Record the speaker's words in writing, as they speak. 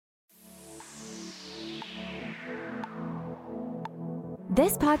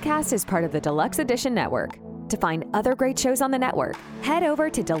This podcast is part of the Deluxe Edition Network. To find other great shows on the network, head over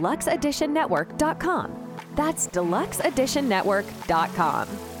to deluxeeditionnetwork.com. That's deluxeeditionnetwork.com.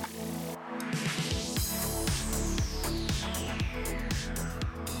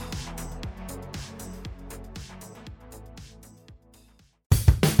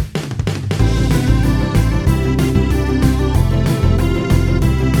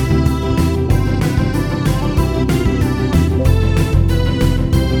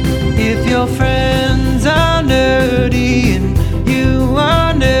 If your friends are nerdy and you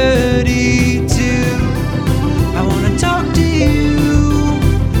are nerdy too, I want to talk to you.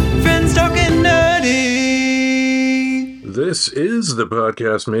 Friends talking nerdy. This is the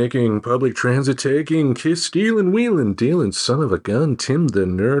podcast making, public transit taking, kiss stealing, wheeling, dealing, son of a gun, Tim the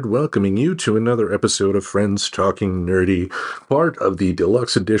Nerd, welcoming you to another episode of Friends Talking Nerdy, part of the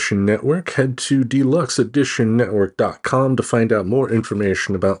Deluxe Edition Network. Head to deluxeeditionnetwork.com to find out more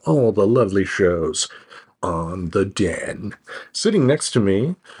information about all the lovely shows on the den. Sitting next to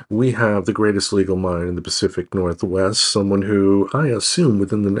me, we have the greatest legal mind in the Pacific Northwest, someone who I assume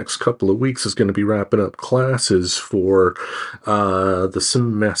within the next couple of weeks is going to be wrapping up classes for the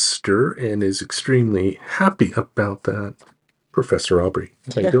semester and is extremely happy about that. Professor Aubrey,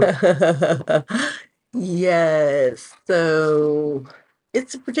 how you doing? Yes, so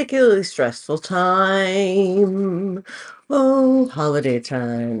it's a particularly stressful time. Oh, holiday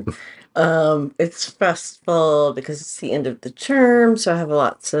time. It's stressful because it's the end of the term, so I have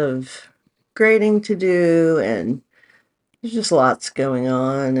lots of grading to do, and there's just lots going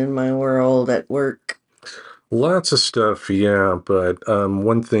on in my world at work. Lots of stuff, yeah, but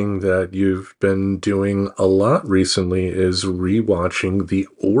one thing that you've been doing a lot recently is rewatching the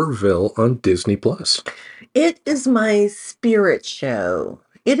Orville on Disney+. It is my spirit show.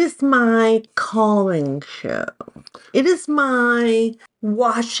 It is my calming show. It is my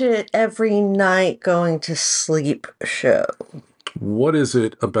watch it every night going to sleep show. What is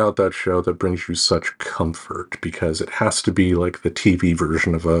it about that show that brings you such comfort? Because it has to be like the TV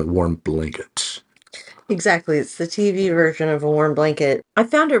version of a warm blanket. Exactly. It's the TV version of a warm blanket. I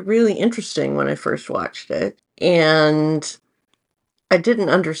found it really interesting when I first watched it, and I didn't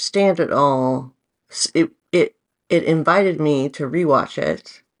understand it all. It invited me to rewatch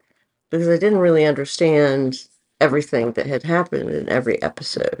it because I didn't really understand everything that had happened in every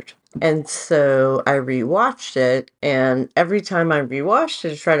episode. And so I rewatched it, and every time I rewatched it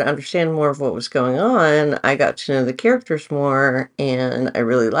to try to understand more of what was going on, I got to know the characters more, and I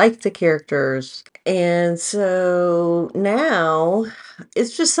really liked the characters. And so now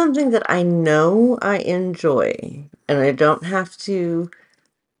it's just something that I know I enjoy, and I don't have to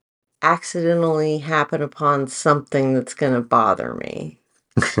accidentally happen upon something that's going to bother me.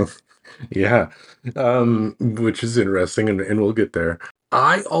 Yeah, which is interesting, and we'll get there.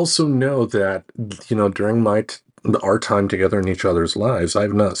 I also know that, during our time together in each other's lives,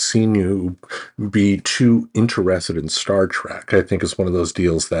 I've not seen you be too interested in Star Trek. I think it's one of those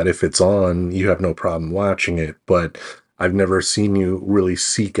deals that if it's on, you have no problem watching it, but I've never seen you really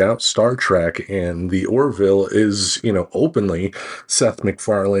seek out Star Trek, and the Orville is, openly Seth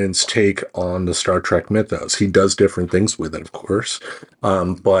MacFarlane's take on the Star Trek mythos. He does different things with it, of course,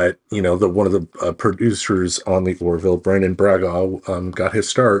 but, one of the producers on the Orville, Brandon Braga, got his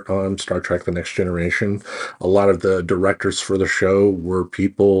start on Star Trek The Next Generation. A lot of the directors for the show were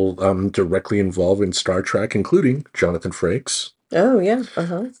people directly involved in Star Trek, including Jonathan Frakes. Oh, yeah.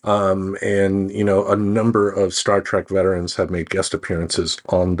 And, a number of Star Trek veterans have made guest appearances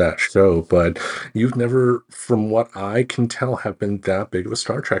on that show, but you've never, from what I can tell, have been that big of a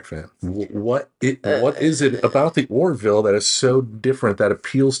Star Trek fan. What is it about the Orville that is so different, that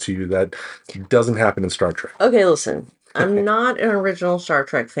appeals to you, that doesn't happen in Star Trek? Okay, listen. I'm not an original Star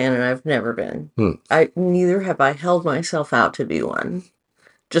Trek fan, and I've never been. Neither have I held myself out to be one,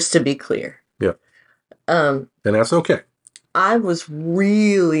 just to be clear. Yeah. And that's okay. I was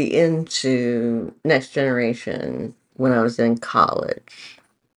really into Next Generation when I was in college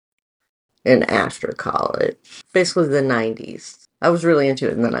and after college, basically the 90s. I was really into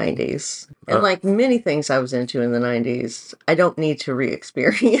it in the 90s. And like many things I was into in the 90s, I don't need to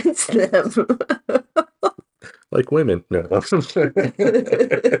re-experience them. Like women. No.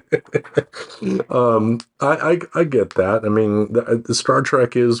 I get that. I mean, the Star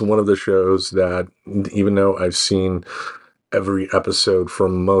Trek is one of the shows that, even though I've seen every episode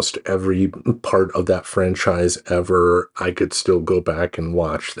from most every part of that franchise ever, I could still go back and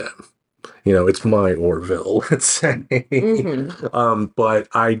watch them. It's my Orville, let's say. Mm-hmm. But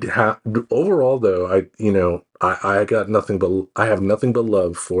overall though, I have nothing but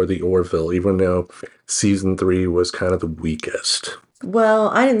love for the Orville, even though season 3 was kind of the weakest. Well,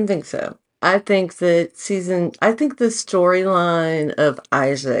 I didn't think so. I think the storyline of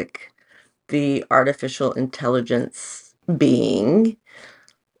Isaac, the artificial intelligence being,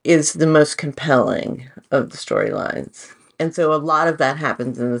 is the most compelling of the storylines. And so a lot of that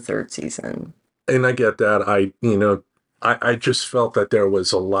happens in the third season. And I get that. I just felt that there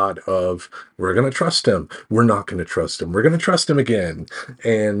was a lot of, we're going to trust him. We're not going to trust him. We're going to trust him again.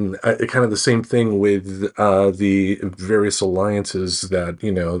 And kind of the same thing with the various alliances that,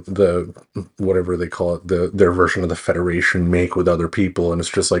 the, whatever they call it, their version of the Federation make with other people. And it's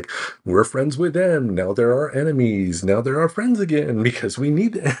just like, we're friends with them. Now they're our enemies. Now they're our friends again because we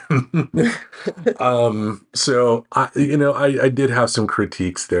need them. So I did have some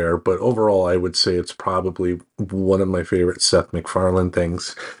critiques there, but overall I would say it's probably one of my favorite Seth MacFarlane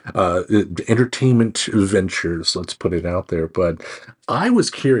things. Entertainment ventures, let's put it out there. But I was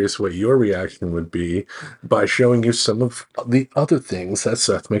curious what your reaction would be by showing you some of the other things that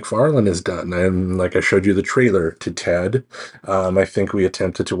Seth MacFarlane has done. And like I showed you the trailer to Ted. I think we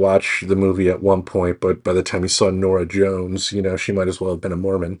attempted to watch the movie at one point, but by the time you saw Nora Jones, she might as well have been a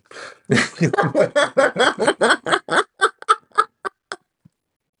Mormon.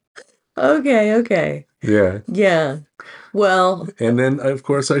 Okay. Yeah. Yeah. Well, And then, of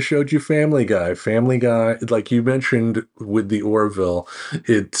course, I showed you Family Guy. Family Guy, like you mentioned with the Orville,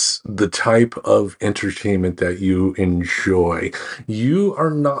 it's the type of entertainment that you enjoy. You are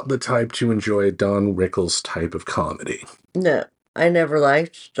not the type to enjoy a Don Rickles type of comedy. no, I never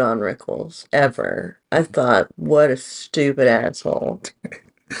liked John Rickles, ever. I thought, what a stupid asshole.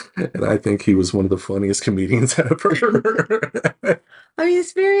 And I think he was one of the funniest comedians ever. I mean,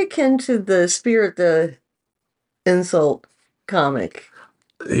 it's very akin to the Spirit the Insult comic.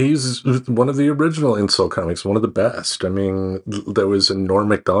 He's one of the original insult comics, one of the best. I mean, there was a Norm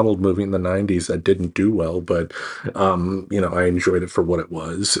Macdonald movie in the 90s that didn't do well, but, I enjoyed it for what it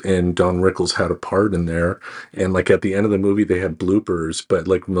was. And Don Rickles had a part in there. And like at the end of the movie, they had bloopers, but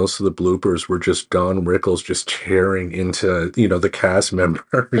like most of the bloopers were just Don Rickles just tearing into, the cast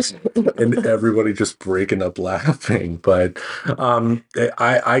members and everybody just breaking up laughing. But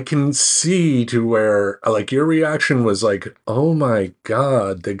I can see to where like your reaction was like, oh my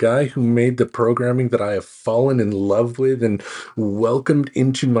God, the guy who made the programming that I have fallen in love with and welcomed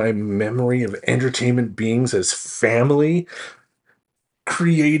into my memory of entertainment beings as family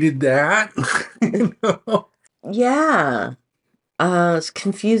created that. Yeah. It's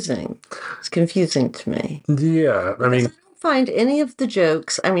confusing. It's confusing to me. Yeah, I mean, I don't find any of the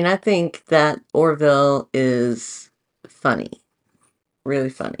jokes. I mean, I think that Orville is funny, really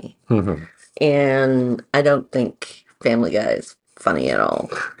funny. mhm. And I don't think Family Guy is funny at all.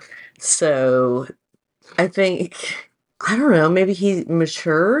 So I think, I don't know, maybe he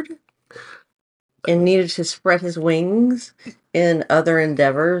matured and needed to spread his wings in other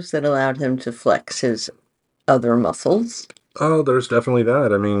endeavors that allowed him to flex his other muscles. Oh, there's definitely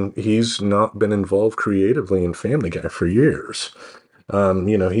that. I mean, he's not been involved creatively in Family Guy for years.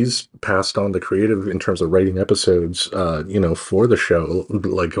 He's passed on the creative in terms of writing episodes, for the show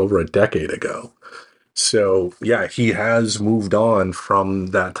like over a decade ago. So, yeah, he has moved on from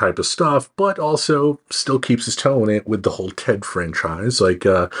that type of stuff, but also still keeps his toe in it with the whole Ted franchise. Like,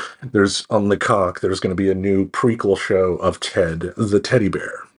 there's on the Cock, there's going to be a new prequel show of Ted, the teddy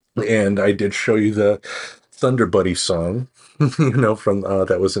bear. And I did show you the Thunder Buddy song, from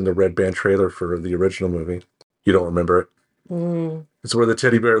that was in the Red Band trailer for the original movie. You don't remember it? Mm. It's where the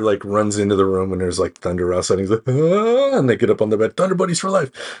teddy bear like runs into the room and there's like thunder outside. And he's like, ah, and they get up on the bed. Thunder buddies for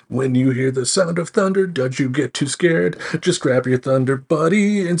life. When you hear the sound of thunder, don't you get too scared? Just grab your thunder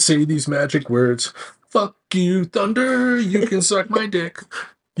buddy and say these magic words. Fuck you, thunder. You can suck my dick.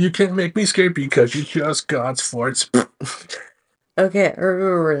 You can't make me scared because you just got sports. Okay, I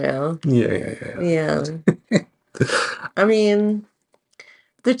remember now. Yeah. Yeah. I mean,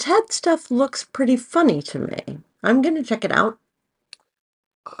 the Ted stuff looks pretty funny to me. I'm going to check it out.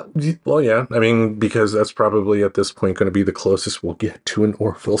 Well, yeah. I mean, because that's probably at this point going to be the closest we'll get to an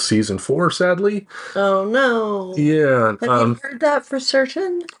Orville season 4, sadly. Oh, no. Yeah. Have you heard that for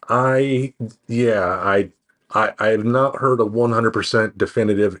certain? I have not heard a 100%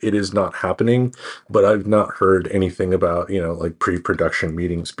 definitive it is not happening, but I've not heard anything about, like pre-production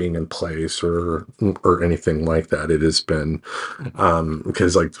meetings being in place or anything like that. It has been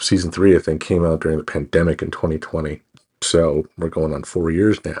because like season 3 I think came out during the pandemic in 2020. So we're going on 4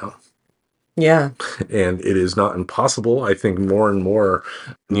 years now. Yeah. And it is not impossible. I think more and more,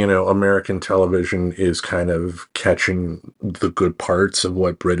 American television is kind of catching the good parts of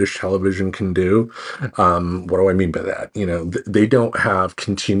what British television can do. What do I mean by that? They don't have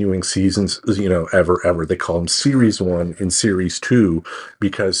continuing seasons, ever. They call them series 1 and series 2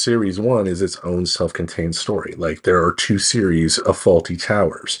 because series 1 is its own self-contained story. Like there are 2 series of Faulty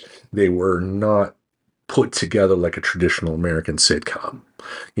Towers. They were not put together like a traditional American sitcom.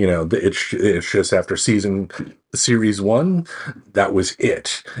 It's just after series 1, that was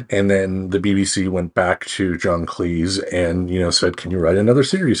it. And then the BBC went back to John Cleese and, said, can you write another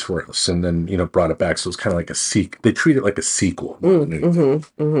series for us? And then, brought it back. So it's kind of like they treat it like a sequel. I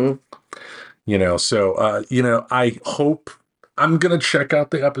hope I'm going to check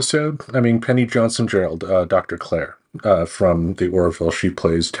out the episode. I mean, Penny Johnson-Gerald, Dr. Claire, from the Orville, she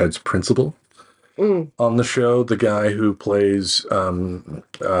plays Ted's principal. On the show, the guy who plays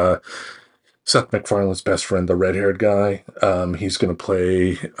Seth MacFarlane's best friend, the red-haired guy, he's going to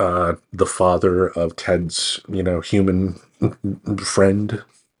play the father of Ted's, human friend.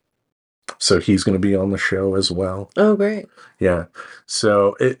 So he's going to be on the show as well. Oh, great. Yeah.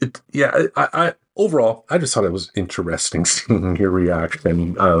 So I overall, I just thought it was interesting seeing your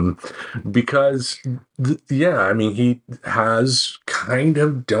reaction, because I mean, he has kind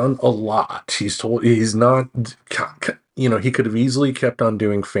of done a lot. He's not, he could have easily kept on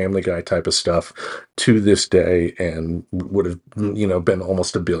doing Family Guy type of stuff to this day and would have, been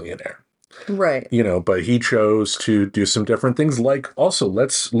almost a billionaire. Right. But he chose to do some different things. Like also,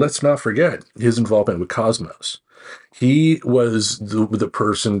 let's not forget his involvement with Cosmos. He was the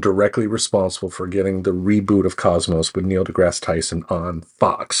person directly responsible for getting the reboot of Cosmos with Neil deGrasse Tyson on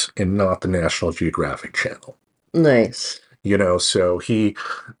Fox and not the National Geographic Channel. Nice. So he,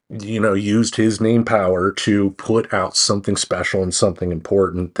 used his name power to put out something special and something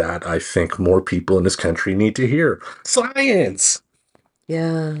important that I think more people in this country need to hear. Science!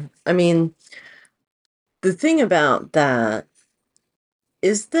 Yeah. I mean, the thing about that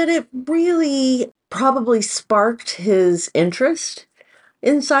is that it really probably sparked his interest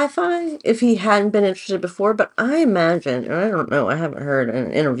in sci-fi if he hadn't been interested before. But I imagine, and I don't know, I haven't heard an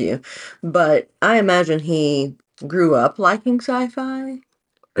interview, but I imagine he grew up liking sci-fi.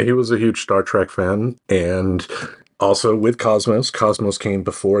 He was a huge Star Trek fan, and also with Cosmos. Cosmos came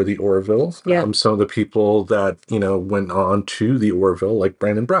before the Orville. Yeah. Some of the people that, went on to the Orville, like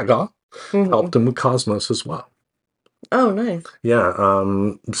Brandon Braga, helped him with Cosmos as well. Oh, nice. Yeah.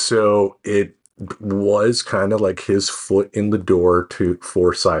 So it was kind of like his foot in the door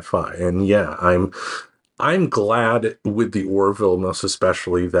for sci-fi. And yeah, I'm glad with the Orville, most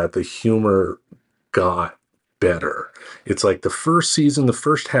especially, that the humor got better. It's like the first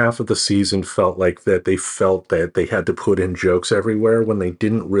half of the season felt like that they felt that they had to put in jokes everywhere when they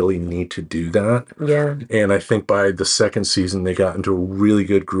didn't really need to do that. Yeah. And I think by the second season, they got into a really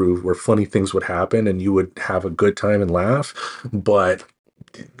good groove where funny things would happen and you would have a good time and laugh, but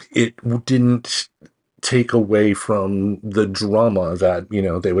it didn't take away from the drama that,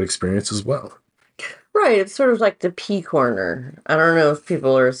 they would experience as well. Right, it's sort of like the P Corner. I don't know if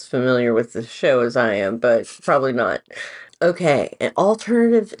people are as familiar with the show as I am, but probably not. Okay, an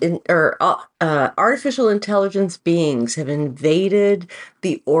artificial intelligence beings have invaded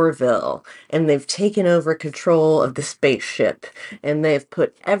the Orville, and they've taken over control of the spaceship, and they've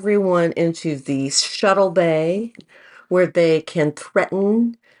put everyone into the shuttle bay, where they can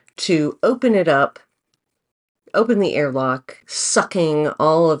threaten to open it up, open the airlock, sucking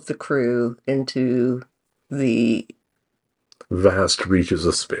all of the crew into the vast reaches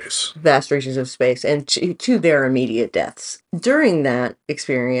of space. And to their immediate deaths. During that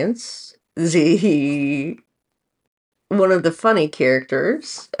experience, one of the funny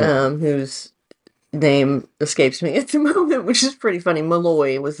characters, whose name escapes me at the moment, which is pretty funny,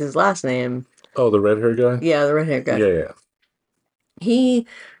 Malloy was his last name. Oh, the red-haired guy? Yeah, the red-haired guy. Yeah. He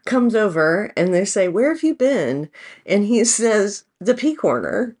comes over and they say, "Where have you been?" And he says, "The P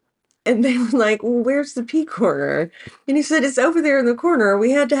Corner." And they were like, "Well, where's the pee corner?" And he said, "It's over there in the corner.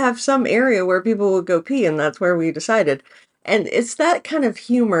 We had to have some area where people would go pee, and that's where we decided." And it's that kind of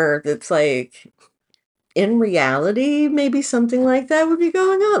humor that's like, in reality, maybe something like that would be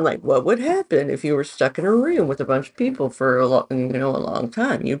going on. Like, what would happen if you were stuck in a room with a bunch of people for a long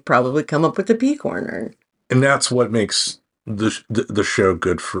time? You'd probably come up with the pee corner. And that's what makes the show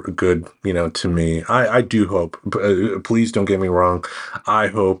good, to me. I do hope, please don't get me wrong, I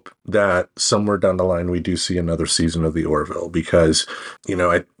hope that somewhere down the line we do see another season of the Orville, because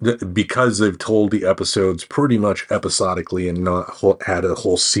because they've told the episodes pretty much episodically and not had a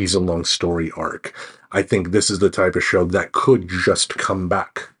whole season long story arc. I think this is the type of show that could just come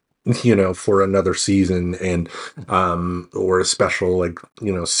back for another season and or a special, like,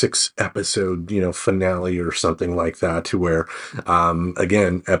 6 episode, finale or something like that, to where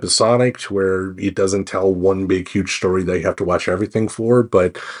again, episodic, to where it doesn't tell one big huge story that you have to watch everything for,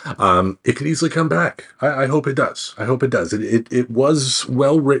 but it could easily come back. I hope it does. I hope it does. It was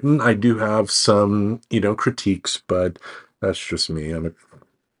well written. I do have some, critiques, but that's just me. I'm a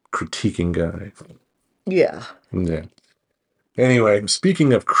critiquing guy. Yeah. Yeah. Anyway,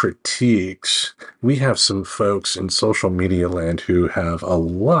 speaking of critiques, we have some folks in social media land who have a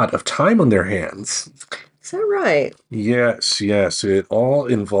lot of time on their hands. Is that right? Yes, yes. It all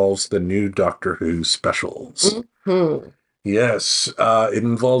involves the new Doctor Who specials. Mm-hmm. Yes, it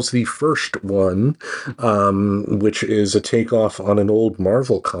involves the first one, which is a takeoff on an old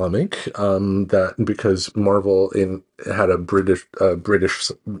Marvel comic, that because Marvel had a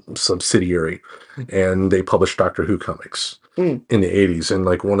British subsidiary, and they published Doctor Who comics in the 80s, and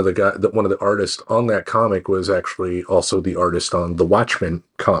like one of the artists on that comic was actually also the artist on the Watchmen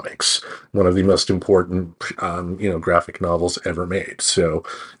comics, one of the most important graphic novels ever made. So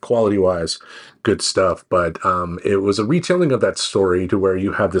quality wise, good stuff. But it was a retelling of that story, to where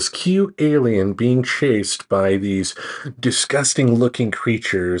you have this cute alien being chased by these disgusting looking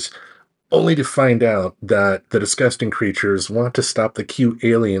creatures, only to find out that the disgusting creatures want to stop the cute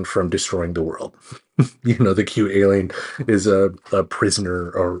alien from destroying the world. The cute alien is a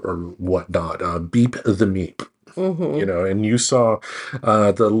prisoner or whatnot. Beep the Meep. Mm-hmm. And you saw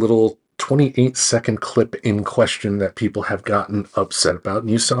the little 28-second clip in question that people have gotten upset about.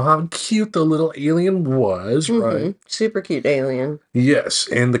 And you saw how cute the little alien was, right? Super cute alien. Yes.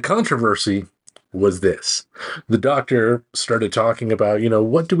 And the controversy was this. The Doctor started talking about,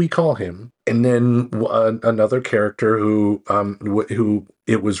 what do we call him? And then another character who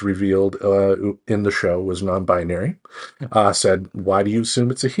it was revealed in the show was non-binary, said, why do you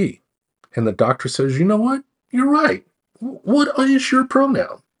assume it's a he? And the Doctor says, you know what? You're right. What is your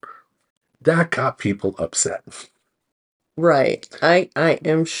pronoun? That got people upset. Right. I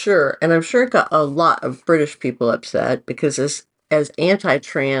am sure. And I'm sure it got a lot of British people upset, because as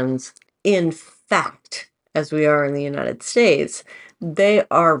anti-trans, in fact, as we are in the United States, they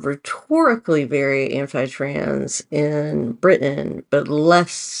are rhetorically very anti-trans in Britain, but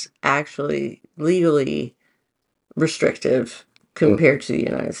less actually legally restrictive compared to the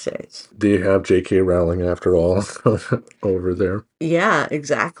United States. Do you have J.K. Rowling, after all, over there? Yeah,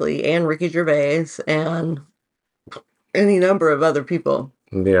 exactly. And Ricky Gervais and any number of other people.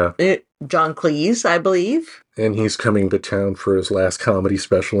 Yeah. John Cleese, I believe. And he's coming to town for his last comedy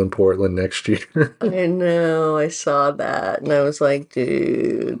special in Portland next year. I know, I saw that, and I was like,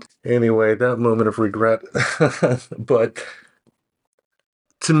 dude. Anyway, that moment of regret. But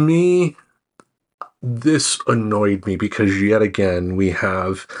to me, this annoyed me, because yet again, we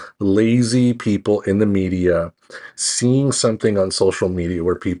have lazy people in the media seeing something on social media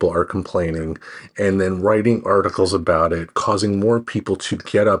where people are complaining and then writing articles about it, causing more people to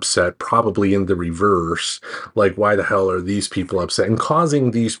get upset, probably in the reverse. Like, why the hell are these people upset? And causing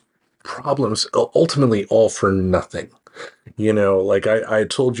these problems ultimately all for nothing. Like I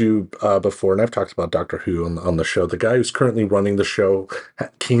told you before, and I've talked about Doctor Who on the show. The guy who's currently running the show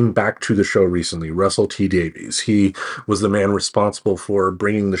came back to the show recently, Russell T Davies. He was the man responsible for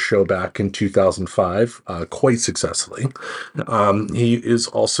bringing the show back in 2005, quite successfully. He is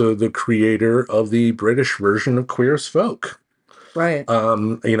also the creator of the British version of Queer as Folk. Right.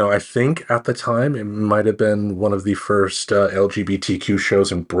 I think at the time it might have been one of the first LGBTQ shows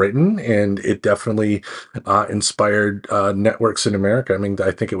in Britain, and it definitely inspired networks in America. I mean,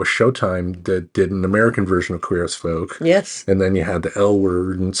 I think it was Showtime that did an American version of Queer as Folk. Yes. And then you had the L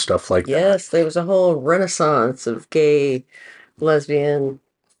Word and stuff like that. Yes, there was a whole renaissance of gay, lesbian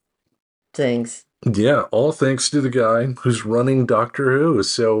things. Yeah, all thanks to the guy who's running Doctor Who.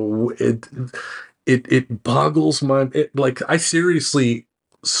 So it boggles my, I seriously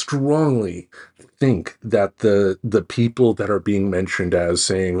strongly think that the people that are being mentioned as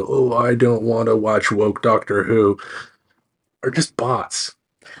saying, oh, I don't want to watch woke Doctor Who, are just bots.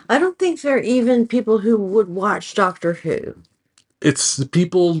 I don't think they're even people who would watch Doctor Who. It's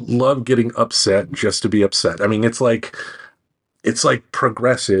people love getting upset just to be upset. I mean, it's like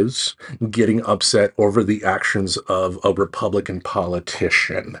progressives getting upset over the actions of a Republican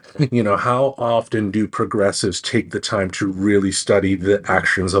politician. How often do progressives take the time to really study the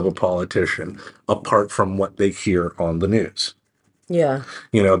actions of a politician apart from what they hear on the news? Yeah.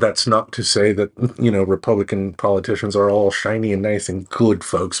 That's not to say that, Republican politicians are all shiny and nice and good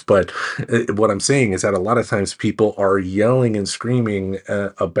folks. But what I'm saying is that a lot of times people are yelling and screaming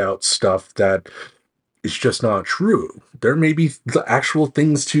about stuff that it's just not true. There may be the actual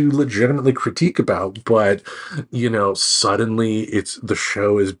things to legitimately critique about, but suddenly the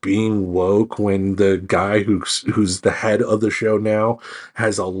show is being woke when the guy who's the head of the show now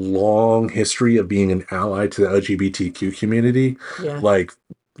has a long history of being an ally to the LGBTQ community. Yeah. Like,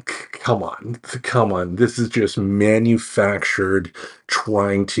 come on. This is just manufactured,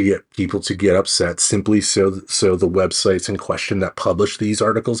 trying to get people to get upset simply so the websites in question that publish these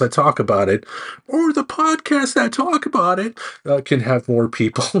articles that talk about it, or the podcasts that talk about it, can have more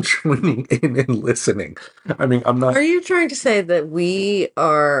people joining in and listening. I mean, I'm not. Are you trying to say that we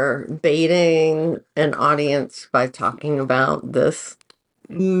are baiting an audience by talking about this?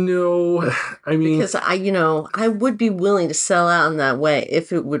 No, I mean, Because I would be willing to sell out in that way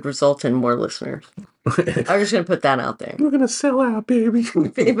if it would result in more listeners. I'm just going to put that out there. we're gonna sell out, baby.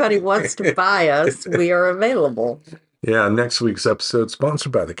 If anybody wants to buy us, we are available. Yeah, next week's episode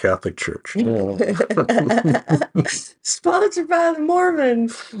sponsored by the Catholic Church. Sponsored by the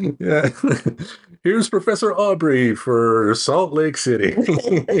Mormons. Yeah. Here's Professor Aubrey for Salt Lake City.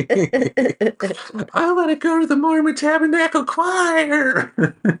 I want to go to the Mormon Tabernacle Choir.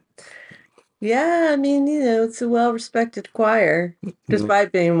 Yeah, I mean, it's a well-respected choir,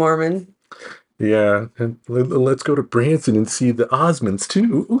 despite being Mormon. Yeah, and let's go to Branson and see the Osmonds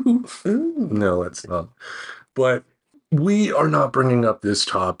too. Ooh. No, let's not. But we are not bringing up this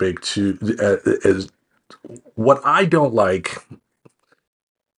topic as what I don't like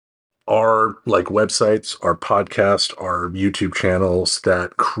are like websites, our podcasts, our YouTube channels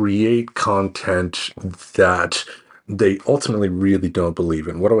that create content that they ultimately really don't believe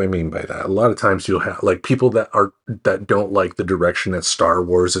in. What do I mean by that? A lot of times you'll have like people that don't like the direction that Star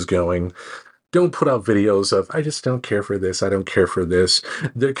Wars is going. Don't put out videos of, I just don't care for this, I don't care for this.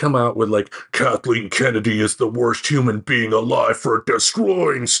 They come out with like, Kathleen Kennedy is the worst human being alive for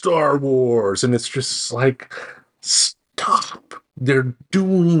destroying Star Wars. And it's just like, stop. They're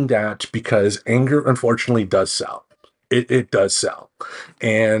doing that because anger, unfortunately, does sell. It does sell.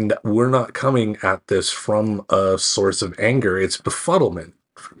 And we're not coming at this from a source of anger. It's befuddlement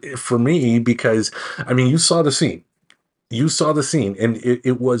for me because, I mean, you saw the scene. And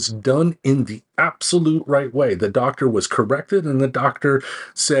it was done in the absolute right way. The doctor was corrected, and the doctor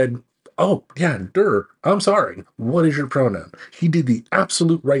said, oh, yeah, I'm sorry. What is your pronoun? He did the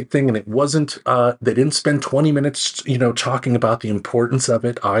absolute right thing, and it wasn't, they didn't spend 20 minutes, talking about the importance of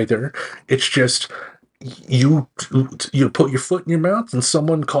it either. It's just, you put your foot in your mouth and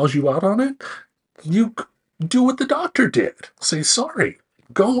someone calls you out on it, you do what the doctor did. Say sorry.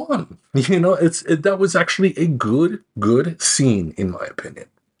 Go on. That was actually a good scene, in my opinion.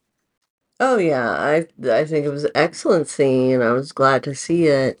 Oh yeah, I think it was an excellent scene. I was glad to see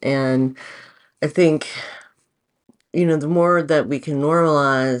it, and I think the more that we can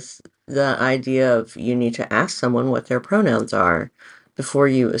normalize the idea of you need to ask someone what their pronouns are before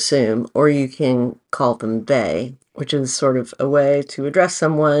you assume, or you can call them they, which is sort of a way to address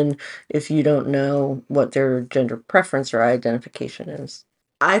someone if you don't know what their gender preference or identification is.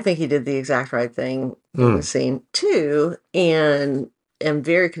 I think he did the exact right thing in the scene too, and am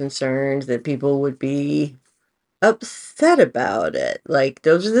very concerned that people would be upset about it. Like,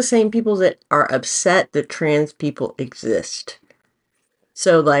 those are the same people that are upset that trans people exist.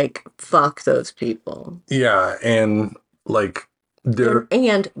 So, like, fuck those people. Yeah, and like they're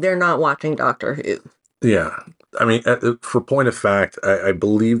not watching Doctor Who. Yeah. I mean, for point of fact, I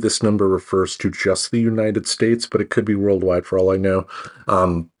believe this number refers to just the United States, but it could be worldwide for all I know.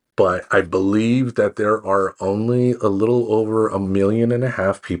 But I believe that there are only a little over 1.5 million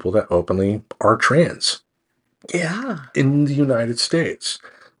people that openly are trans. Yeah. In the United States.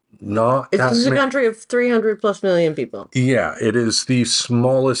 This is a country of 300 plus million people. Yeah, it is the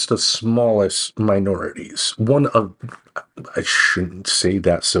smallest of smallest minorities. I shouldn't say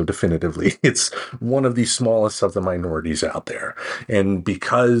that so definitively. It's one of the smallest of the minorities out there. And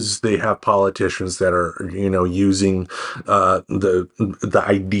because they have politicians that are, using the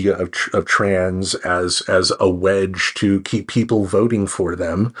idea of trans as a wedge to keep people voting for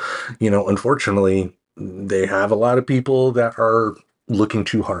them, unfortunately, they have a lot of people that are looking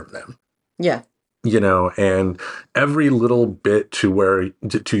to harm them. Yeah. And every little bit to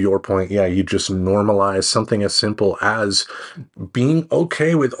your point, yeah, you just normalize something as simple as being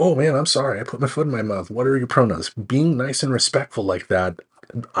okay with, oh man, I'm sorry, I put my foot in my mouth. What are your pronouns? Being nice and respectful like that.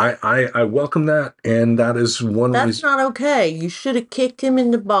 I welcome that, and that is one reason. That's not okay. You should have kicked him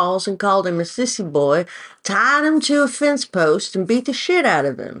in the balls and called him a sissy boy, tied him to a fence post, and beat the shit out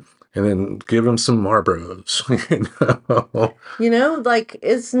of him. And then give him some Marlboros. Like,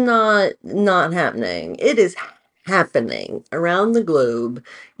 it's not happening. It is happening around the globe,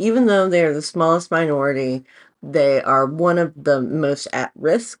 even though they're the smallest minority, they are one of the most at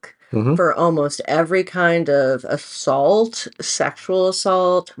risk for almost every kind of assault, sexual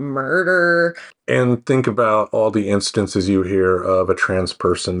assault, murder. And think about all the instances you hear of a trans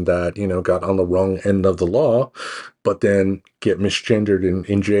person that, got on the wrong end of the law, but then get misgendered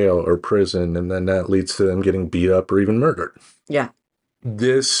in jail or prison, and then that leads to them getting beat up or even murdered. Yeah.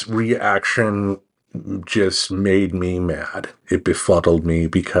 This reaction just made me mad. It befuddled me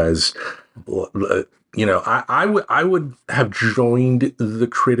because, I would have joined the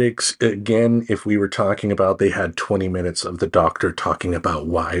critics again if we were talking about they had 20 minutes of the doctor talking about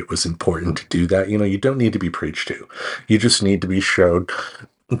why it was important to do that. You don't need to be preached to. You just need to be showed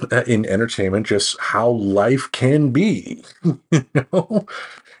in entertainment just how life can be.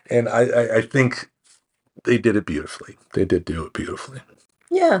 And I think they did it beautifully. They did do it beautifully.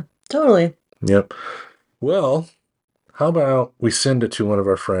 Yeah, totally. Yep. Well, how about we send it to one of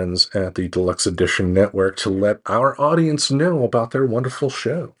our friends at the Deluxe Edition Network to let our audience know about their wonderful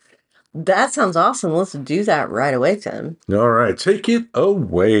show? That sounds awesome. Let's do that right away, Tim. All right, take it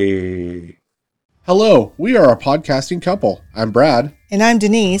away. Hello, we are a podcasting couple. I'm Brad. And I'm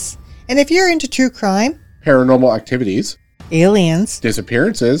Denise. And if you're into true crime, Paranormal activities, aliens,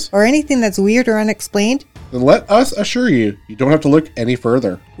 disappearances, or anything that's weird or unexplained, then let us assure you, you don't have to look any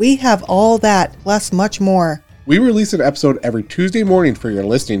further. we have all that, plus much more. We release an episode every Tuesday morning for your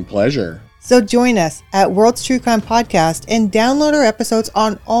listening pleasure. So join us at World's True Crime Podcast and download our episodes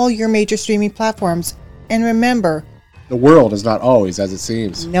on all your major streaming platforms. And remember, The world is not always as it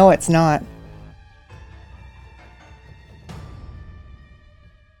seems. no, it's not.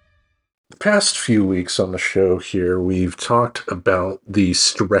 Past few weeks on the show here, we've talked about the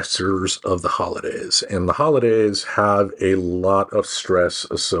stressors of the holidays, and the holidays have a lot of stress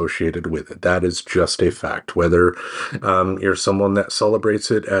associated with it. That is just a fact. Whether you're someone that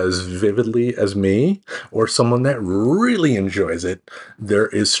celebrates it as vividly as me, or someone that really enjoys it, there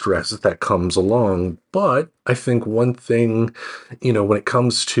is stress that comes along. But I think one thing, when it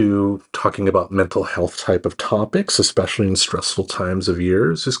comes to talking about mental health type of topics, especially in stressful times of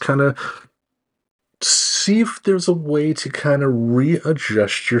years, is kind of see if there's a way to kind of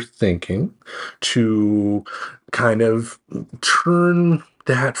readjust your thinking to kind of turn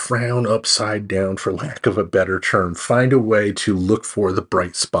that frown upside down, for lack of a better term. Find a way to look for the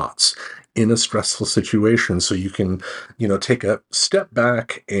bright spots in a stressful situation so you can, take a step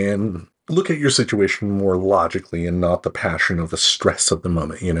back and look at your situation more logically and not the passion of the stress of the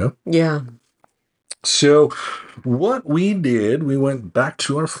moment, Yeah. So what we did, we went back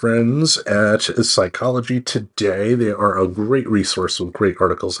to our friends at Psychology Today. They are a great resource with great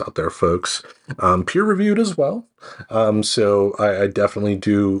articles out there, folks. Peer-reviewed as well. So I definitely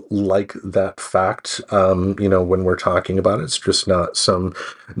do like that fact. When we're talking about it, it's just not some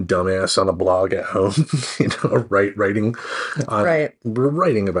dumbass on a blog at home, writing. Right. We're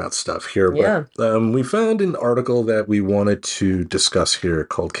writing about stuff here. Yeah. But we found an article that we wanted to discuss here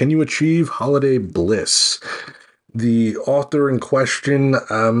called "Can You Achieve Holiday Bliss?" The author in question,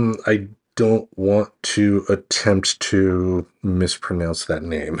 I don't want to attempt to mispronounce that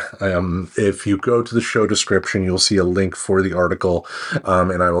name. If you go to the show description, you'll see a link for the article,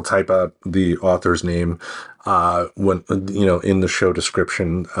 and I will type out the author's name when in the show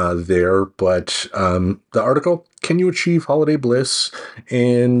description there. But the article, "Can You Achieve Holiday Bliss?"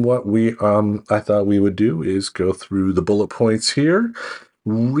 And what I thought we would do is go through the bullet points here,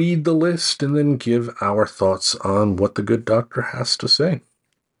 read the list, and then give our thoughts on what the good doctor has to say.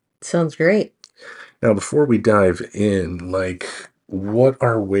 Sounds great. Now, before we dive in, what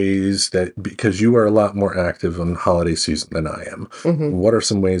are ways that, because you are a lot more active in holiday season than I am, what are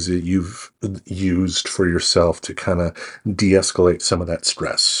some ways that you've used for yourself to kind of de-escalate some of that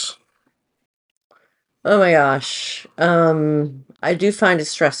stress? Oh my gosh. I do find it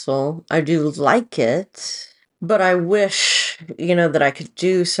stressful. I do like it. But I wish, that I could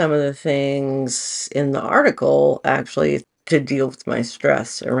do some of the things in the article actually to deal with my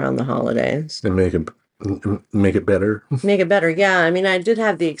stress around the holidays. And make it better? Make it better, yeah. I mean, I did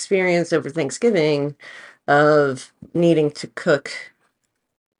have the experience over Thanksgiving of needing to cook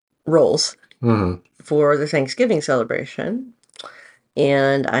rolls for the Thanksgiving celebration.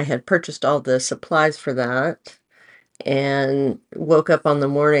 And I had purchased all the supplies for that, and woke up on the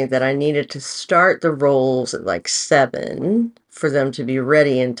morning that I needed to start the rolls at 7 for them to be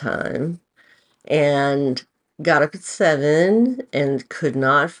ready in time, and got up at 7 and could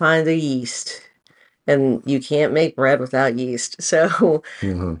not find the yeast. And you can't make bread without yeast. So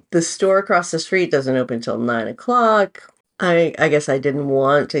the store across the street doesn't open until 9 o'clock. I guess I didn't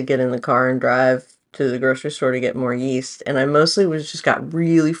want to get in the car and drive to the grocery store to get more yeast, and I mostly just got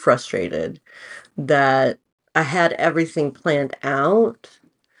really frustrated that I had everything planned out,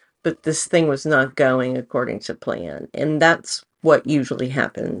 but this thing was not going according to plan. And that's what usually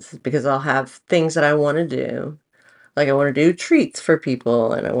happens, because I'll have things that I want to do. Like, I want to do treats for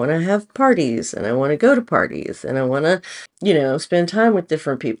people, and I want to have parties, and I want to go to parties, and I want to, spend time with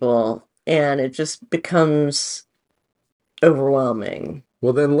different people. And it just becomes overwhelming.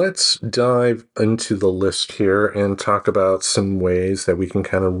 Well, then let's dive into the list here and talk about some ways that we can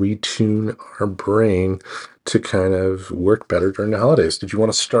kind of retune our brain to kind of work better during the holidays. Did you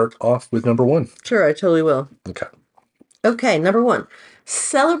want to start off with number one? Sure, I totally will. Okay. Okay, number one,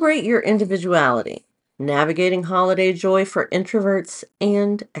 celebrate your individuality. Navigating holiday joy for introverts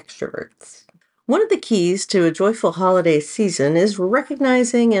and extroverts. One of the keys to a joyful holiday season is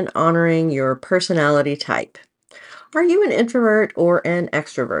recognizing and honoring your personality type. Are you an introvert or an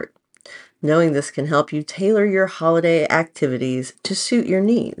extrovert? Knowing this can help you tailor your holiday activities to suit your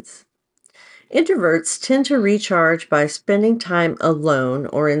needs. Introverts tend to recharge by spending time alone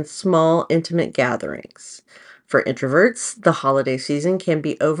or in small, intimate gatherings. For introverts, the holiday season can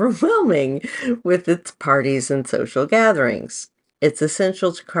be overwhelming with its parties and social gatherings. It's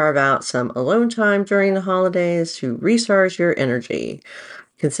essential to carve out some alone time during the holidays to recharge your energy.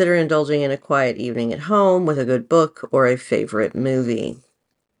 Consider indulging in a quiet evening at home with a good book or a favorite movie.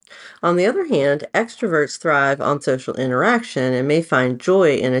 On the other hand, extroverts thrive on social interaction and may find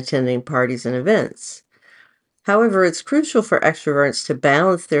joy in attending parties and events. However, it's crucial for extroverts to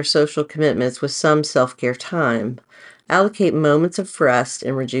balance their social commitments with some self-care time. Allocate moments of rest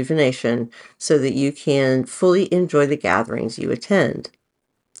and rejuvenation so that you can fully enjoy the gatherings you attend.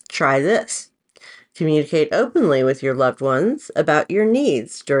 Try this. Communicate openly with your loved ones about your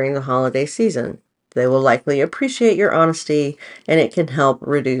needs during the holiday season. They will likely appreciate your honesty, and it can help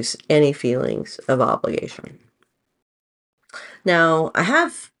reduce any feelings of obligation. Now, I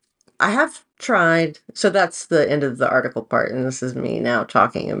have tried, so that's the end of the article part, and this is me now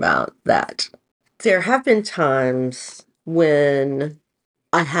talking about that. There have been times when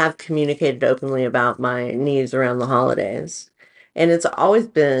I have communicated openly about my needs around the holidays, and it's always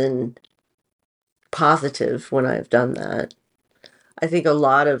been positive when I've done that. I think a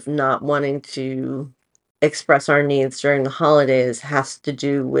lot of not wanting to express our needs during the holidays has to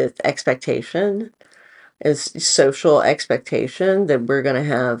do with expectation. Is social expectation that we're going to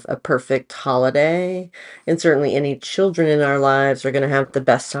have a perfect holiday. And certainly any children in our lives are going to have the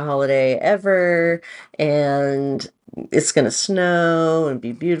best holiday ever. And it's going to snow and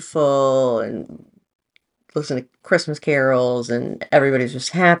be beautiful and listen to Christmas carols, and everybody's just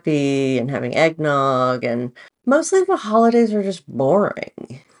happy and having eggnog. And mostly the holidays are just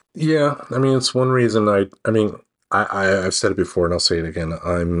boring. Yeah, I mean, it's one reason I've said it before and I'll say it again.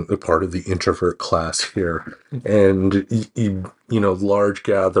 I'm a part of the introvert class here. And, large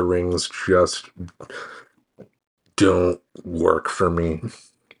gatherings just don't work for me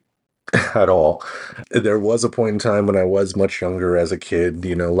at all. There was a point in time when I was much younger as a kid,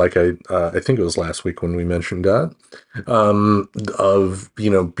 like I think it was last week when we mentioned that, of,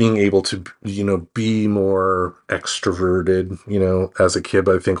 being able to, be more extroverted, as a kid.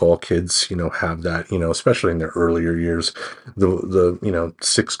 But I think all kids, have that, especially in their earlier years, the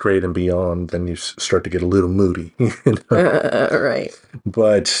sixth grade and beyond, then you start to get a little moody, Right.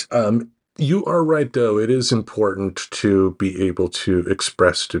 But, you are right, though. It is important to be able to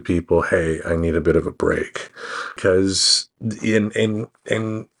express to people, "Hey, I need a bit of a break," because and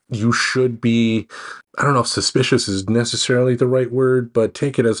you should be. I don't know if suspicious is necessarily the right word, but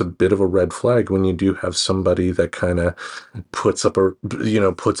take it as a bit of a red flag when you do have somebody that kind of puts up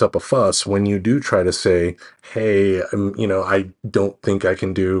a fuss when you do try to say, "Hey, I don't think I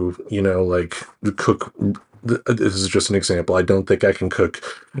can do, like cook." This is just an example. I don't think I can cook,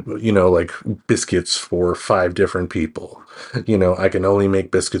 like biscuits for 5 different people. I can only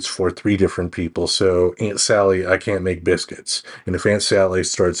make biscuits for 3 different people. So Aunt Sally, I can't make biscuits. And if Aunt Sally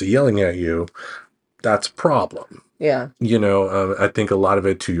starts yelling at you, that's a problem. Yeah. I think a lot of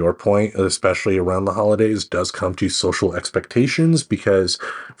it, to your point, especially around the holidays, does come to social expectations, because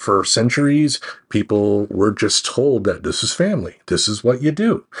for centuries, people were just told that this is family. This is what you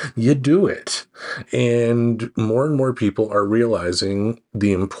do. You do it. And more people are realizing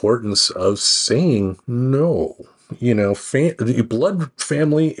the importance of saying no. The blood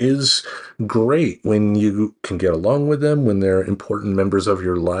family is great when you can get along with them, when they're important members of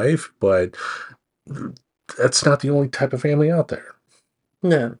your life, but that's not the only type of family out there.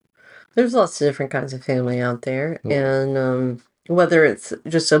 No. There's lots of different kinds of family out there. And whether it's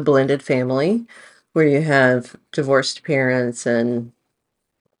just a blended family where you have divorced parents and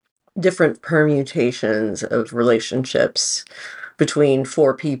different permutations of relationships between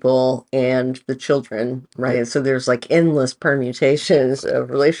 4 people and the children, right? Yeah. So there's like endless permutations of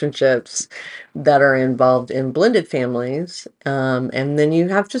relationships that are involved in blended families. And then you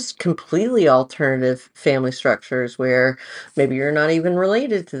have just completely alternative family structures where maybe you're not even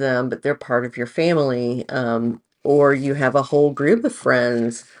related to them, but they're part of your family. Or you have a whole group of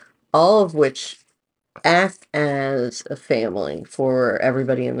friends, all of which act as a family for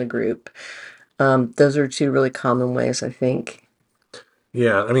everybody in the group. Those are 2 really common ways, I think.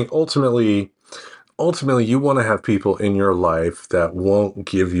 Yeah, I mean, ultimately, you want to have people in your life that won't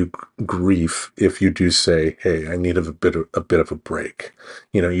give you grief if you do say, "Hey, I need a bit of a break."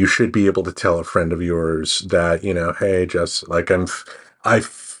 You should be able to tell a friend of yours that, "Hey, just like I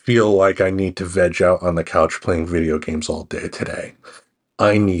feel like I need to veg out on the couch playing video games all day today.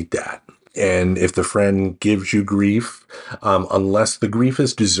 I need that." And if the friend gives you grief, unless the grief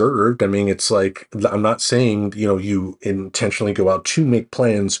is deserved, I mean, it's like, I'm not saying, you intentionally go out to make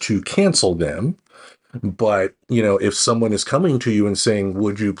plans to cancel them. But, if someone is coming to you and saying,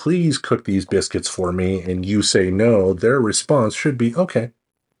 "Would you please cook these biscuits for me?" and you say no, their response should be, "Okay."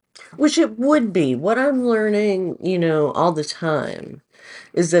 Which it would be. What I'm learning, all the time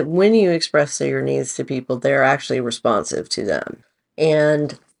is that when you express your needs to people, they're actually responsive to them.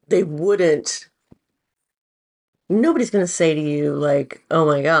 And they wouldn't, nobody's going to say to you, like, "Oh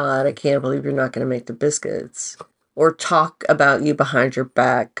my God, I can't believe you're not going to make the biscuits." Or talk about you behind your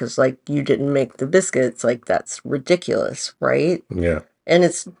back because, like, you didn't make the biscuits. Like, that's ridiculous, right? Yeah. And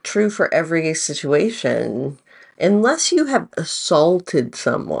it's true for every situation. Unless you have assaulted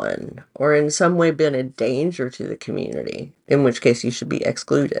someone or in some way been a danger to the community, in which case you should be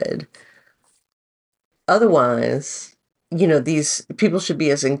excluded. Otherwise, these people should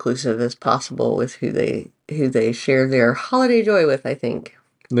be as inclusive as possible with who they share their holiday joy with, I think.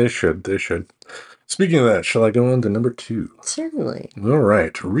 They should. They should. Speaking of that, shall I go on to number 2? Certainly. All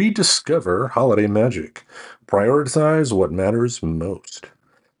right. Rediscover holiday magic. Prioritize what matters most.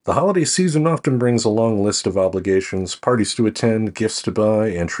 The holiday season often brings a long list of obligations, parties to attend, gifts to buy,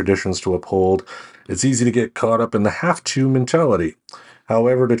 and traditions to uphold. It's easy to get caught up in the have-to mentality.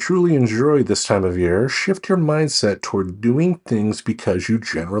 However, to truly enjoy this time of year, shift your mindset toward doing things because you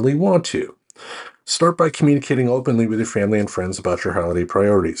generally want to. Start by communicating openly with your family and friends about your holiday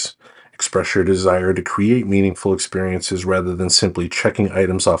priorities. Express your desire to create meaningful experiences rather than simply checking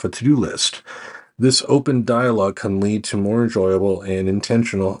items off a to-do list. This open dialogue can lead to more enjoyable and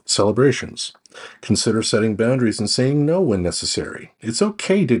intentional celebrations. Consider setting boundaries and saying no when necessary. It's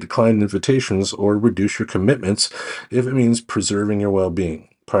okay to decline invitations or reduce your commitments if it means preserving your well-being.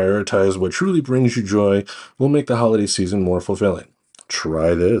 Prioritize what truly brings you joy will make the holiday season more fulfilling.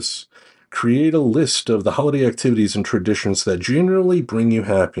 Try this. Create a list of the holiday activities and traditions that generally bring you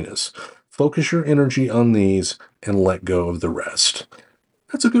happiness. Focus your energy on these and let go of the rest.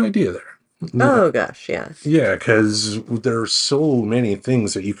 That's a good idea there. Oh gosh, yeah. Yeah, because there are so many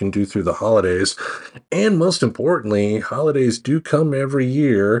things that you can do through the holidays. And most importantly, holidays do come every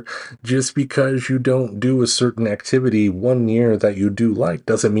year. Just because you don't do a certain activity one year that you do like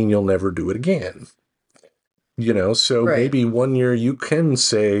doesn't mean you'll never do it again. So Right. maybe one year you can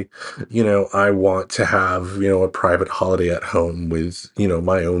say, I want to have, a private holiday at home with,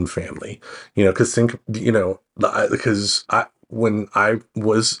 my own family, because when I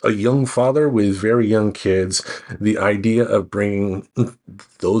was a young father with very young kids, the idea of bringing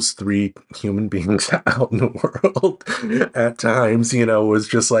those 3 human beings out in the world at times, was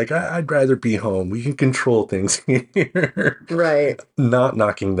just like, I'd rather be home. We can control things here. Right. Not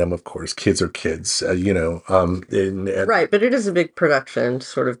knocking them, of course. Kids are kids, Right, but it is a big production to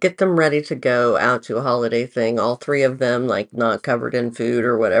sort of get them ready to go out to a holiday thing, all 3 of them, like, not covered in food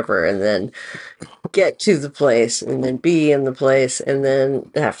or whatever, and then get to the place, and then be in the place, and then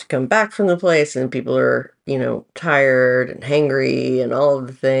have to come back from the place, and people are, tired and hangry and all of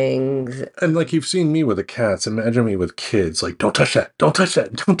the things. And like you've seen me with the cats, imagine me with kids. Like, don't touch that, don't touch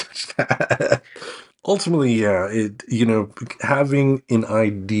that, don't touch that. Ultimately, yeah, having an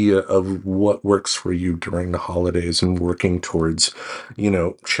idea of what works for you during the holidays and working towards,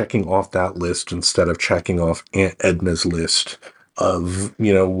 checking off that list instead of checking off Aunt Edna's list of,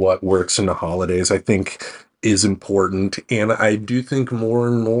 what works in the holidays, I think is important. And I do think more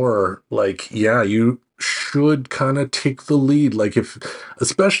and more, like, yeah, you should kind of take the lead. Like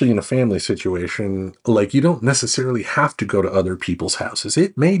especially in a family situation, like you don't necessarily have to go to other people's houses.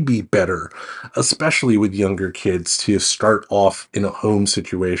 It may be better, especially with younger kids, to start off in a home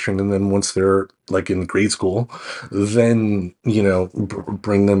situation. And then once they're like in grade school, then,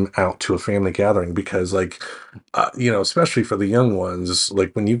 bring them out to a family gathering because especially for the young ones,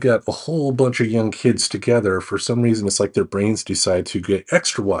 like when you get a whole bunch of young kids together, for some reason, it's like their brains decide to get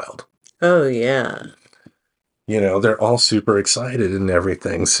extra wild. Oh, yeah. They're all super excited and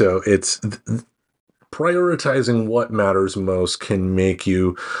everything. So it's prioritizing what matters most can make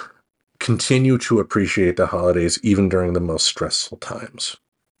you continue to appreciate the holidays even during the most stressful times.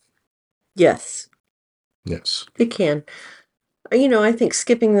 Yes. Yes. It can. I think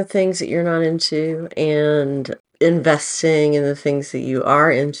skipping the things that you're not into and investing in the things that you are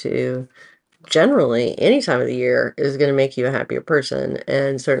into, generally, any time of the year is going to make you a happier person.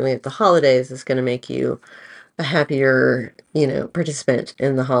 And certainly at the holidays, it's going to make you a happier, participant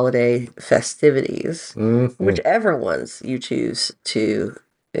in the holiday festivities, whichever ones you choose to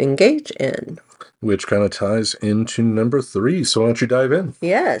engage in. Which kind of ties into number 3. So why don't you dive in?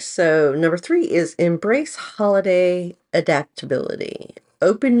 Yes. So number 3 is embrace holiday adaptability.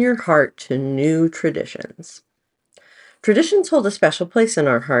 Open your heart to new traditions. Traditions hold a special place in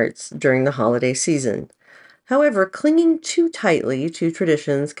our hearts during the holiday season. However, clinging too tightly to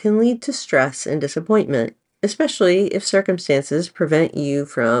traditions can lead to stress and disappointment, especially if circumstances prevent you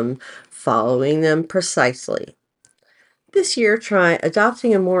from following them precisely. This year, try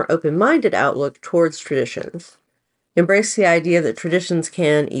adopting a more open-minded outlook towards traditions. Embrace the idea that traditions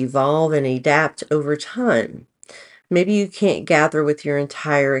can evolve and adapt over time. Maybe you can't gather with your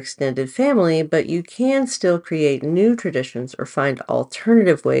entire extended family, but you can still create new traditions or find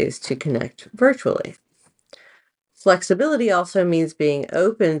alternative ways to connect virtually. Flexibility also means being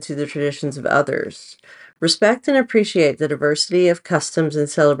open to the traditions of others. Respect and appreciate the diversity of customs and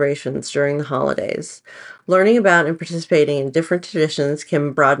celebrations during the holidays. Learning about and participating in different traditions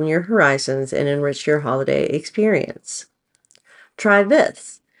can broaden your horizons and enrich your holiday experience. Try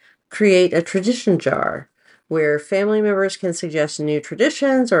this. Create a tradition jar, where family members can suggest new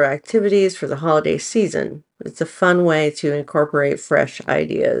traditions or activities for the holiday season. It's a fun way to incorporate fresh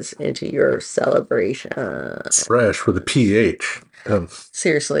ideas into your celebration. Fresh with a PH.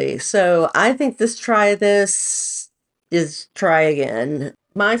 Seriously. So I think try this is try again.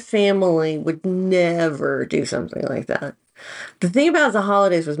 My family would never do something like that. The thing about the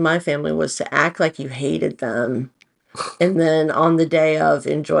holidays with my family was to act like you hated them and then on the day of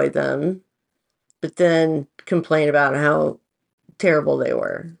enjoy them, but then complain about how terrible they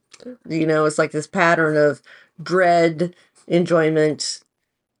were. It's like this pattern of dread, enjoyment,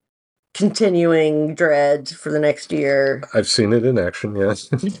 continuing dread for the next year. I've seen it in action, yes.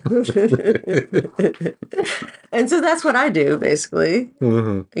 And so that's what I do, basically.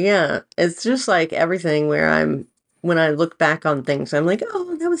 Mm-hmm. Yeah. It's just like everything where when I look back on things, I'm like,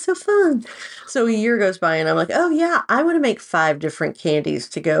 oh, that was so fun. So a year goes by and I'm like, oh, yeah, I want to make 5 different candies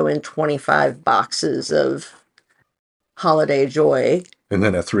to go in 25 boxes of holiday joy. And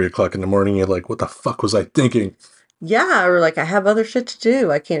then at 3:00 in the morning, you're like, what the fuck was I thinking? Yeah, or like I have other shit to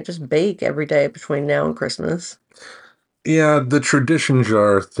do. I can't just bake every day between now and Christmas. Yeah, the tradition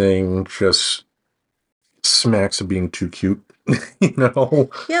jar thing just smacks of being too cute,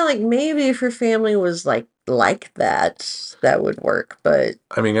 Yeah, like maybe if your family was like that, that would work. But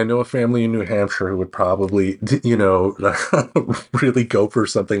I mean, I know a family in New Hampshire who would probably, really go for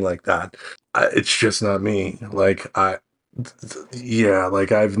something like that. It's just not me.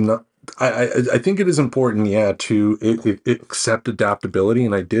 I've not. I think it is important, to accept adaptability,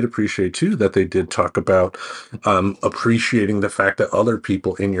 and I did appreciate too that they did talk about appreciating the fact that other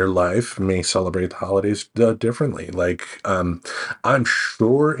people in your life may celebrate the holidays differently. I'm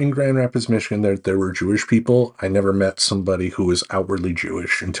sure in Grand Rapids, Michigan, there were Jewish people. I never met somebody who was outwardly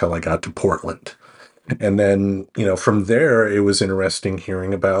Jewish until I got to Portland. And then, from there, it was interesting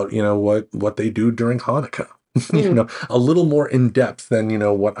hearing about, what they do during Hanukkah. A little more in depth than,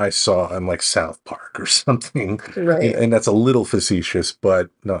 what I saw on like South Park or something. Right. And that's a little facetious, but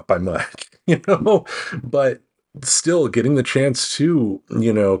not by much, but still getting the chance to,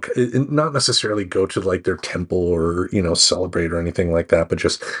 not necessarily go to like their temple or, celebrate or anything like that, but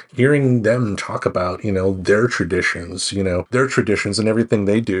just hearing them talk about, their traditions and everything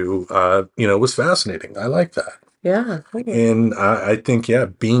they do, was fascinating. I like that. Yeah. And I think,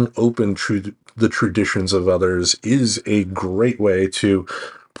 being open to the traditions of others is a great way to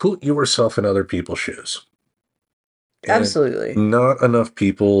put yourself in other people's shoes. And absolutely. not enough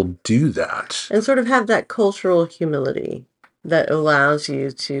people do that. And sort of have that cultural humility. that allows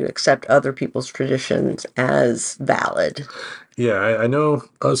you to accept other people's traditions as valid. Yeah, I know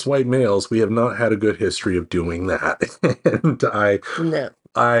us white males, we have not had a good history of doing that. And No.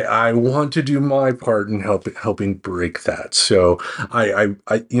 I want to do my part in helping break that. So I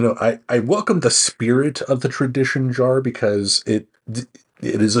welcome the spirit of the tradition jar because it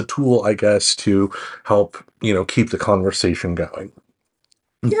is a tool, I guess, to help, keep the conversation going.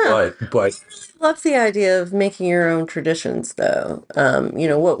 Yeah. But Love the idea of making your own traditions, though.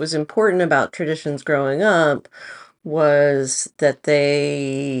 What was important about traditions growing up was that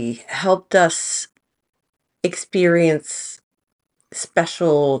they helped us experience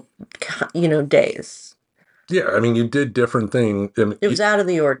special, days. yeah, I mean, you did different things. It was out of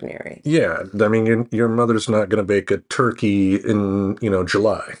the ordinary. Yeah, I mean, your mother's not going to bake a turkey in,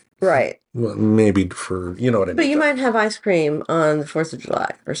 July. Right. Well, maybe for, you know what I mean. But you might have ice cream on the 4th of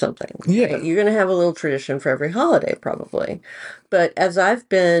July or something. Yeah. Right? You're going to have a little tradition for every holiday, probably. But as I've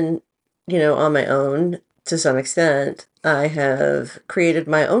been, on my own to some extent, I have created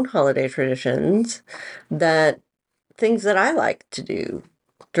my own holiday traditions things that I like to do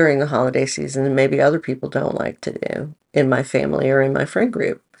during the holiday season and maybe other people don't like to do in my family or in my friend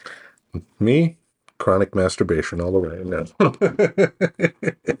group. Me? Chronic masturbation all the way. No.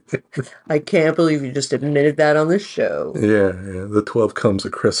 I can't believe you just admitted that on this show. Yeah. The 12 comes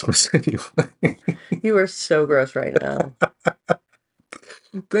at Christmas anyway. You are so gross right now.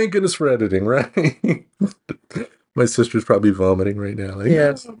 Thank goodness for editing, right? My sister's probably vomiting right now. Like,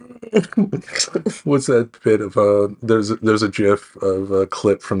 Yes. What's that bit of there's a gif of a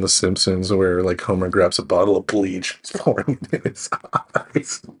clip from The Simpsons where like Homer grabs a bottle of bleach, he's pouring it in his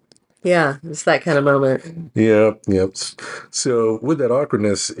eyes. Yeah, it's that kind of moment. Yep. So with that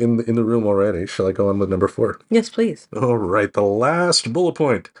awkwardness in the room already, shall I go on with number 4? Yes, please. All right, the last bullet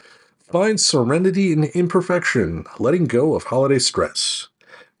point. Find serenity in imperfection, letting go of holiday stress.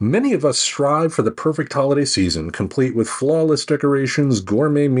 Many of us strive for the perfect holiday season, complete with flawless decorations,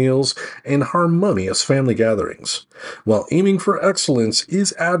 gourmet meals, and harmonious family gatherings. While aiming for excellence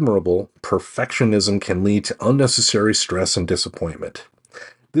is admirable, perfectionism can lead to unnecessary stress and disappointment.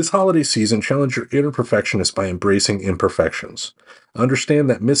 This holiday season, challenge your inner perfectionist by embracing imperfections. Understand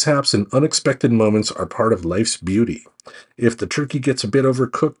that mishaps and unexpected moments are part of life's beauty. If the turkey gets a bit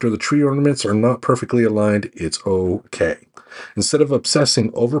overcooked or the tree ornaments are not perfectly aligned, it's okay. Instead of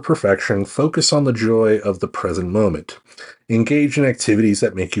obsessing over perfection, focus on the joy of the present moment. Engage in activities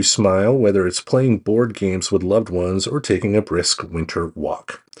that make you smile, whether it's playing board games with loved ones or taking a brisk winter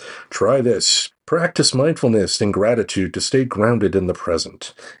walk. Try this. Practice mindfulness and gratitude to stay grounded in the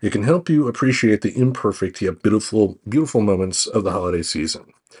present. It can help you appreciate the imperfect yet beautiful moments of the holiday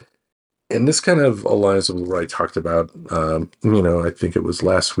season. And this kind of aligns with what I talked about, I think it was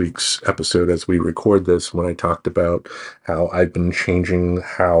last week's episode as we record this when I talked about how I've been changing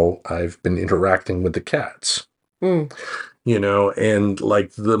how I've been interacting with the cats. And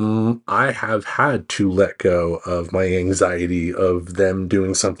like I have had to let go of my anxiety of them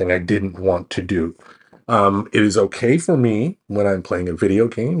doing something I didn't want to do. It is okay for me when I'm playing a video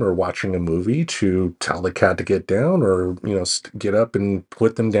game or watching a movie to tell the cat to get down or, get up and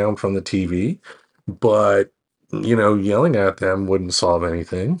put them down from the TV. But, yelling at them wouldn't solve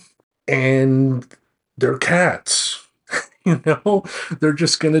anything. And they're cats. They're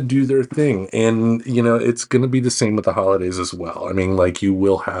just going to do their thing. And, it's going to be the same with the holidays as well. I mean, like you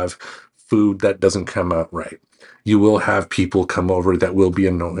will have food that doesn't come out right. You will have people come over that will be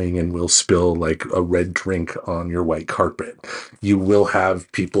annoying and will spill like a red drink on your white carpet. You will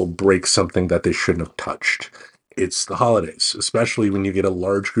have people break something that they shouldn't have touched. It's the holidays, especially when you get a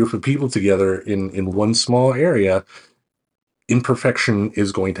large group of people together in one small area. Imperfection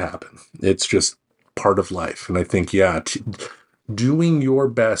is going to happen. It's just part of life. And I think, doing your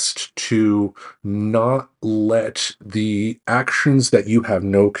best to not let the actions that you have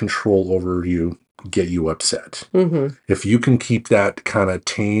no control over you get you upset. Mm-hmm. If you can keep that kind of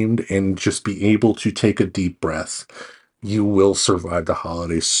tamed and just be able to take a deep breath, you will survive the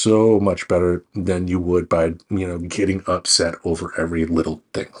holidays so much better than you would by, getting upset over every little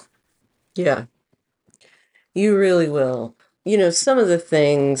thing. Yeah. You really will. Some of the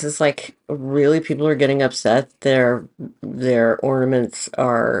things is like really people are getting upset. Their ornaments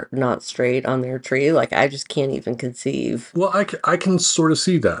are not straight on their tree. Like I just can't even conceive. Well, I can sort of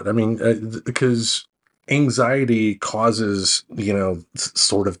see that. I mean, because anxiety causes,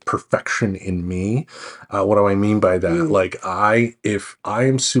 sort of perfection in me. What do I mean by that? Like if I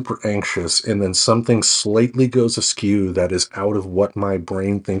am super anxious and then something slightly goes askew that is out of what my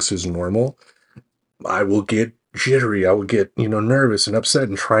brain thinks is normal, I will get jittery. I will get, nervous and upset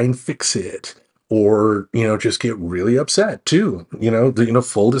and try and fix it. or, just get really upset too,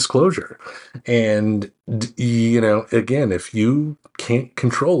 full disclosure. And, again, if you can't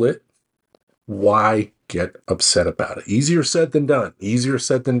control it, why get upset about it? Easier said than done. Easier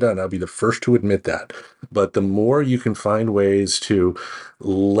said than done. I'll be the first to admit that. But the more you can find ways to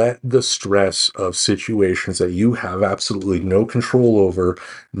let the stress of situations that you have absolutely no control over,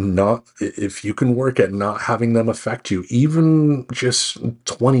 if you can work at not having them affect you, even just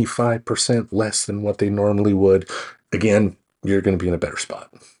 25% less than what they normally would, again, you're going to be in a better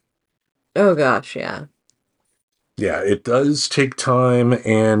spot. Oh gosh, yeah. Yeah, it does take time,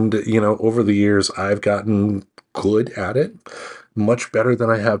 and, over the years, I've gotten good at it, much better than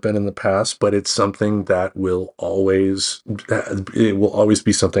I have been in the past, but it's something that it will always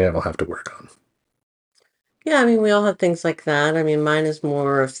be something I will have to work on. Yeah, I mean, we all have things like that. I mean, mine is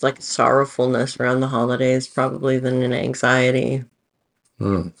more of like sorrowfulness around the holidays, probably, than an anxiety.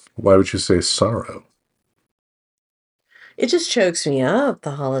 Why would you say sorrow? It just chokes me up,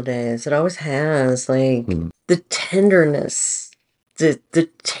 the holidays. It always has. Like, the tenderness, the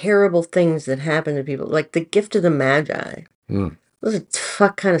terrible things that happen to people, like the gift of the Magi. What the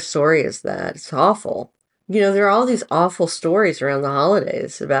fuck kind of story is that? It's awful. There are all these awful stories around the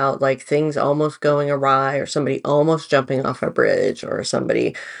holidays about like things almost going awry, or somebody almost jumping off a bridge, or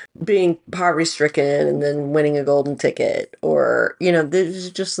somebody being poverty stricken and then winning a golden ticket, or,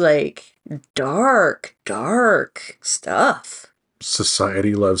 there's just like dark, dark stuff.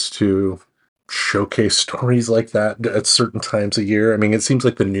 Society loves to showcase stories like that at certain times a year. I mean, it seems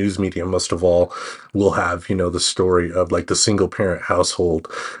like the news media most of all will have, the story of like the single parent household,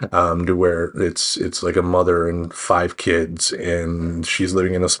 to where it's like a mother and 5 kids, and she's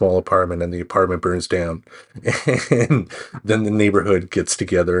living in a small apartment, and the apartment burns down, and then the neighborhood gets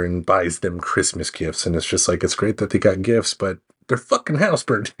together and buys them Christmas gifts, and it's just like, it's great that they got gifts, but their fucking house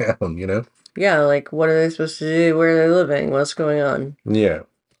burned down, Yeah, like, what are they supposed to do? Where are they living? What's going on? Yeah.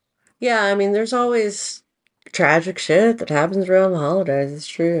 Yeah, I mean, there's always tragic shit that happens around the holidays. It's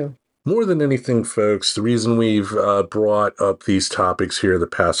true. More than anything, folks, the reason we've brought up these topics here the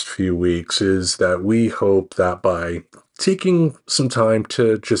past few weeks is that we hope that by taking some time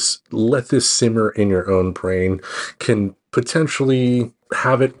to just let this simmer in your own brain can potentially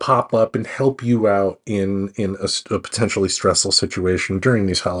have it pop up and help you out in a potentially stressful situation during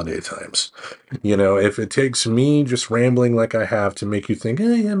these holiday times. If it takes me just rambling like I have to make you think,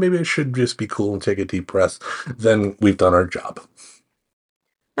 yeah, maybe I should just be cool and take a deep breath, then we've done our job.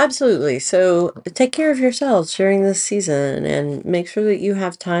 Absolutely. So take care of yourselves during this season and make sure that you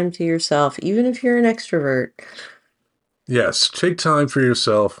have time to yourself, even if you're an extrovert. Yes, take time for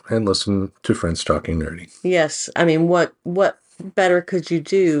yourself and listen to Friends Talking Nerdy. Yes. I mean, what better could you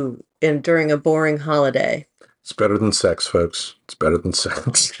do during a boring holiday? It's better than sex, folks. It's better than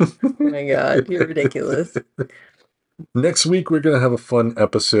sex. Oh my God, you're ridiculous. Next week, we're going to have a fun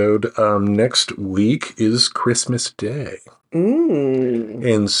episode. Next week is Christmas Day.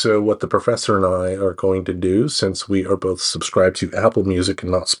 And so what the professor and I are going to do, since we are both subscribed to Apple Music and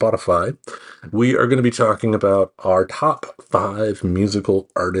not Spotify, we are going to be talking about our top 5 musical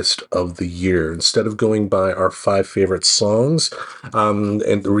artists of the year. Instead of going by our 5 favorite songs, and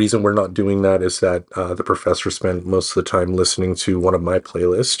the reason we're not doing that is that the professor spent most of the time listening to one of my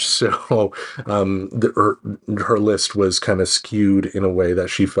playlists. So her list was kind of skewed in a way that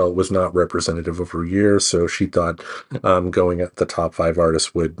she felt was not representative of her year. So she thought going at the top 5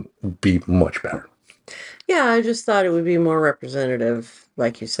 artists would be much better. Yeah, I just thought it would be more representative,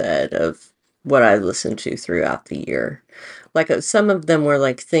 like you said, of what I listened to throughout the year. Like some of them were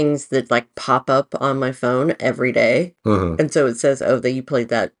like things that like pop up on my phone every day. And so it says, oh, that you played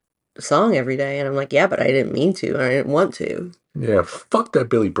that song every day. And I'm like, yeah, but I didn't mean to. And I didn't want to. Yeah, fuck that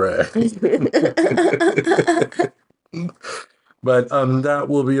Billy Bragg. But that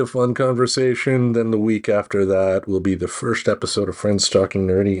will be a fun conversation. Then the week after that will be the first episode of Friends Talking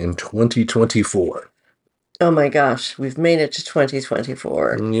Nerdy in 2024. Oh my gosh, we've made it to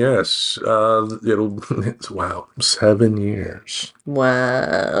 2024. Yes, it's wow, 7 years.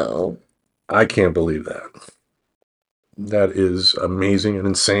 Wow. I can't believe that. That is amazing and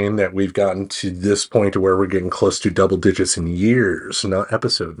insane that we've gotten to this point where we're getting close to double digits in years, not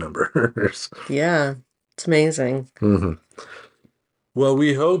episode numbers. Yeah, it's amazing. Well,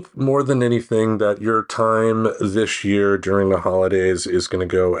 we hope more than anything that your time this year during the holidays is going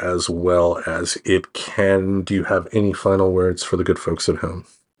to go as well as it can. Do you have any final words for the good folks at home?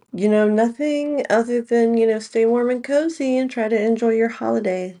 Nothing other than, stay warm and cozy and try to enjoy your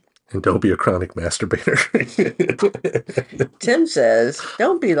holiday. And don't be a chronic masturbator. Tim says,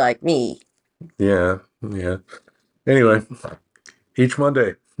 don't be like me. Yeah. Anyway, each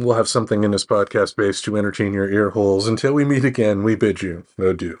Monday, We'll have something in this podcast base to entertain your ear holes. Until we meet again, we bid you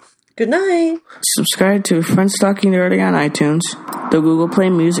adieu. Good night. Subscribe to Friends Talking Nerdy on iTunes, the Google Play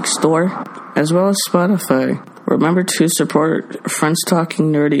Music Store, as well as Spotify. Remember to support Friends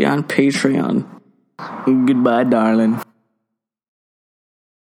Talking Nerdy on Patreon. Goodbye, darling.